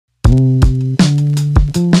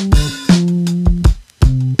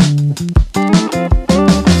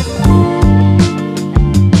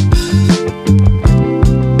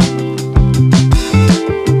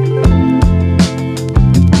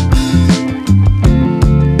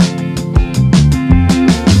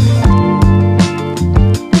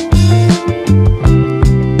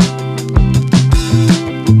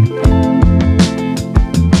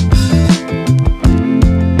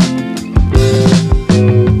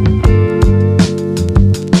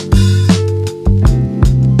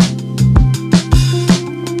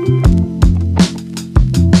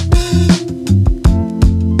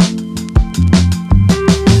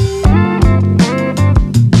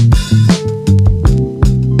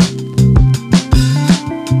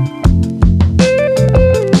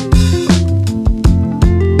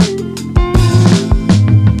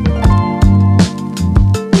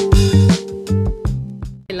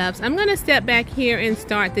step back here and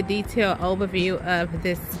start the detailed overview of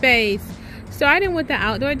this space. Starting with the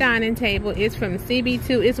outdoor dining table, it's from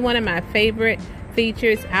CB2. It's one of my favorite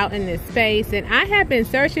features out in this space, and I have been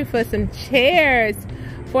searching for some chairs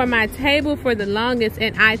for my table for the longest,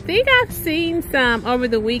 and I think I've seen some over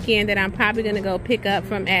the weekend that I'm probably gonna go pick up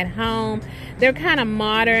from at home. They're kind of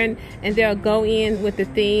modern and they'll go in with the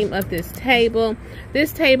theme of this table.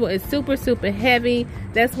 This table is super heavy,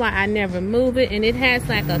 that's why I never move it, and it has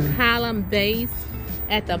like a column base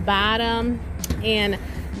at the bottom. And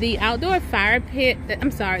the outdoor fire pit,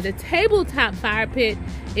 the tabletop fire pit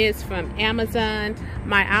is from Amazon.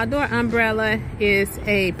 My outdoor umbrella is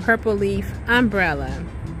a purple leaf umbrella.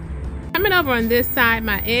 Coming over on this side,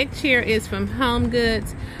 my egg chair is from Home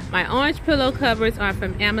Goods. My orange pillow covers are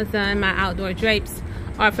from Amazon. My outdoor drapes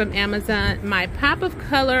are from Amazon. My pop of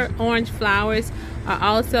color orange flowers are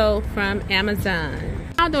also from Amazon.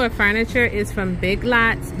 Outdoor furniture is from Big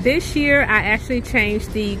Lots. This year I actually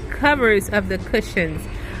changed the covers of the cushions.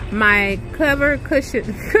 My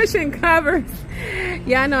cushion covers,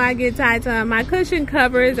 y'all know I get tied to them. My cushion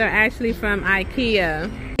covers are actually from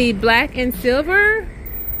IKEA. The black and silver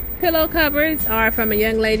pillow covers are from a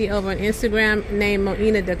young lady over on Instagram named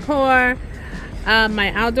Moina Decor.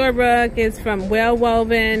 My outdoor rug is from Well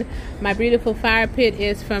Woven. My beautiful fire pit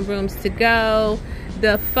is from Rooms to Go.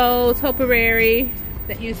 The faux topiary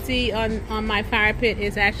that you see on my fire pit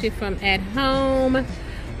is actually from At Home.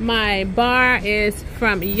 My bar is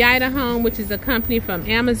from Yida Home, which is a company from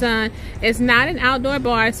Amazon. It's not an outdoor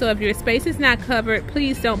bar, so if your space is not covered,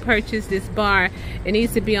 please don't purchase this bar. It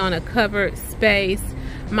needs to be on a covered space.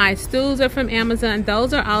 My stools are from Amazon.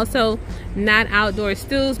 Those are also not outdoor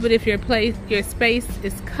stools, but if your space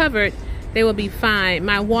is covered, they will be fine.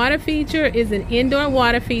 My water feature is an indoor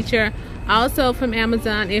water feature, also from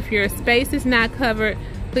Amazon. If your space is not covered,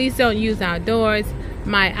 please don't use outdoors.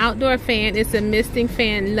 My outdoor fan is a misting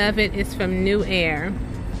fan. Love it. It's from New Air.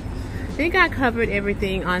 I think I covered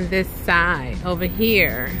everything on this side over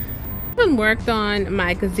here. I haven't worked on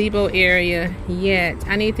my gazebo area yet.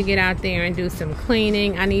 I need to get out there and do some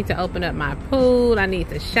cleaning. I need to open up my pool. I need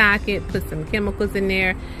to shock it, put some chemicals in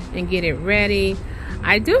there and get it ready.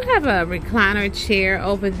 I do have a recliner chair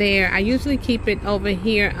over there. I usually keep it over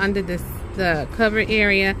here under the covered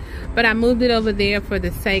area, but I moved it over there for the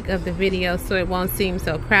sake of the video so it won't seem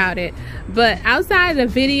so crowded. But outside the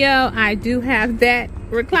video, I do have that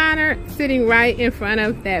recliner sitting right in front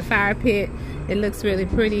of that fire pit. It looks really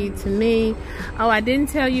pretty to me. Oh, I didn't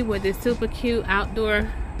tell you where this super cute outdoor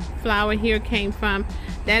flower here came from.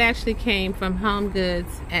 That actually came from Home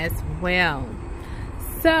Goods as well.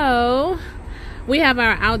 So we have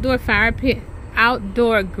our outdoor fire pit,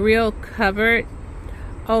 outdoor grill covered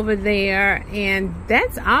over there, and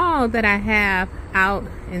that's all that I have out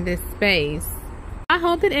in this space. I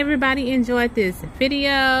hope that everybody enjoyed this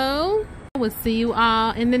video. I will see you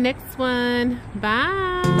all in the next one.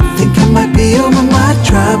 Bye. I think I might be over my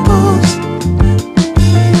troubles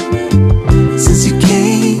since you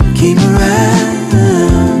came around.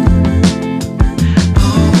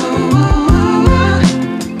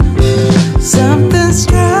 Something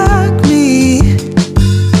struck me.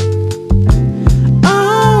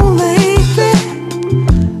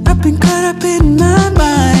 Been caught up in my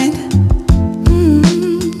mind.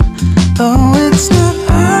 Oh, it's not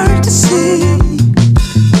hard to see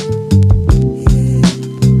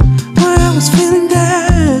why I was feeling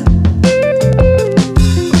down.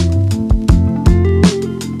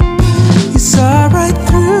 You saw right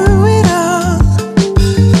through it all.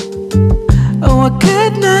 Oh, I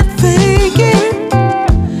could not fake it,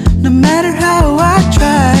 no matter how I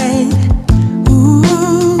tried.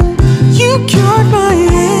 Ooh, you cured my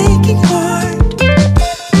heart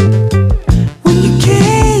when you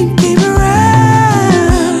came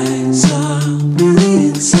around. I saw a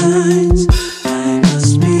million signs. I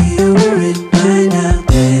must be over it by now.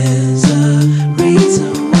 There's a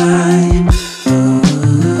reason why. Oh,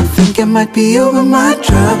 I think I might be over my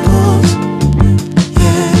troubles.